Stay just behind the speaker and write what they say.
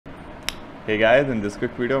Hey guys, in this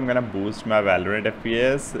quick video I'm gonna boost my Valorant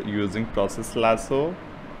FPS using process Lasso.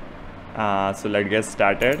 So let's get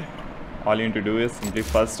started. All you need to do is simply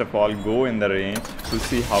first of all go in the range to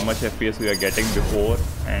see how much FPS you are getting before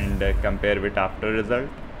and compare with after result.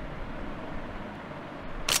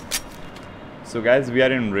 So guys, we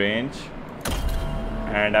are in range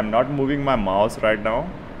and I'm not moving my mouse right now.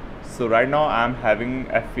 So right now I'm having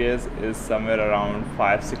FPS is somewhere around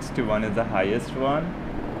 561 is the highest one.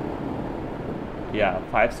 Yeah,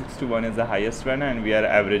 561 is the highest one and we are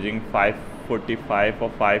averaging 545 or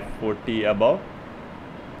 540 above.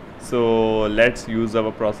 So let's use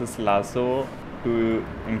our process Lasso to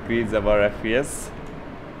increase our FPS.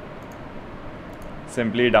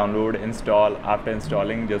 Simply download, install. After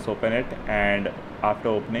installing, just open it, and after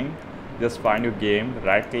opening, just find your game,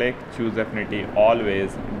 right click, choose affinity,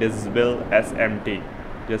 always disable SMT,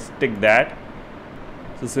 just tick that.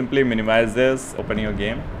 So simply minimize this, open your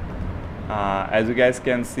game. As you guys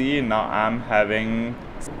can see, now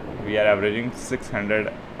we are averaging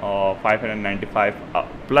 600 or 595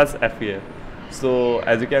 plus FPS. So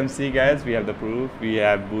as you can see guys, we have the proof, we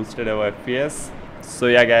have boosted our FPS. So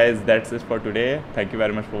yeah guys, that's it for today. Thank you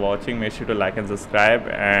very much for watching. Make sure to like and subscribe,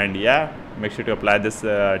 and yeah, make sure to apply this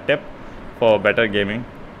tip for better gaming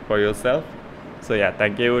for yourself. So yeah,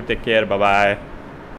 thank you, take care, bye bye.